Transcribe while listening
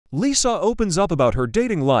Lisa opens up about her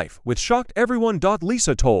dating life, which shocked everyone.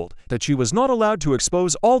 Lisa told that she was not allowed to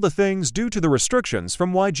expose all the things due to the restrictions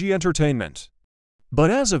from YG Entertainment.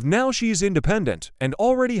 But as of now, she is independent and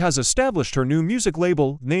already has established her new music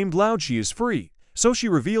label named Loud. She is free, so she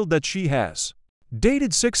revealed that she has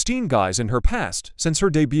dated 16 guys in her past. Since her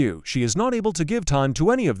debut, she is not able to give time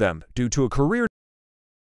to any of them due to a career.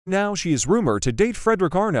 Now she is rumored to date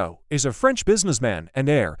Fredrick Arnault, is a French businessman and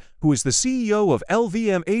heir who is the CEO of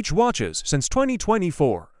LVMH watches since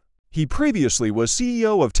 2024. He previously was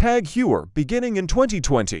CEO of Tag Heuer beginning in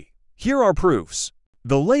 2020. Here are proofs.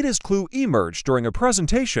 The latest clue emerged during a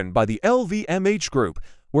presentation by the LVMH group,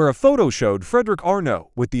 where a photo showed Fredrick Arnault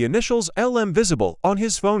with the initials LM visible on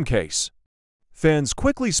his phone case. Fans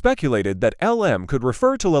quickly speculated that LM could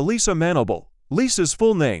refer to Lisa Manobel, Lisa's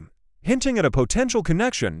full name, hinting at a potential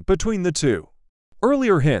connection between the two.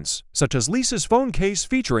 Earlier hints, such as Lisa's phone case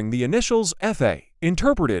featuring the initials FA,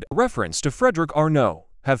 interpreted a reference to Fredrick Arnault,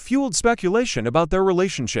 have fueled speculation about their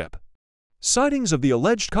relationship. Sightings of the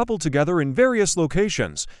alleged couple together in various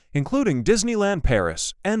locations, including Disneyland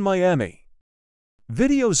Paris and Miami.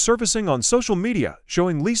 Videos surfacing on social media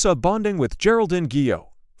showing Lisa bonding with Geraldine Guillot,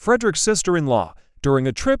 Fredrick's sister-in-law, during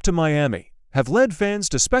a trip to Miami, have led fans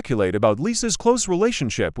to speculate about Lisa's close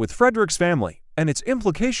relationship with Fredrick's family and its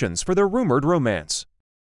implications for their rumored romance.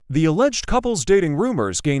 The alleged couple's dating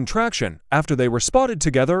rumors gained traction after they were spotted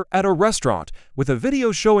together at a restaurant, with a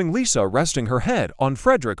video showing Lisa resting her head on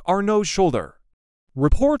Fredrick Arnault's shoulder.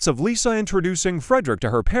 Reports of Lisa introducing Fredrick to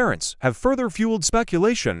her parents have further fueled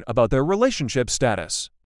speculation about their relationship status.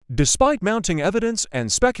 Despite mounting evidence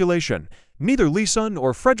and speculation, neither Lisa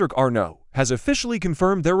nor Fredrick Arnault has officially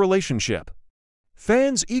confirmed their relationship.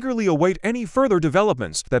 Fans eagerly await any further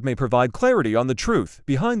developments that may provide clarity on the truth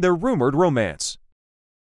behind their rumored romance.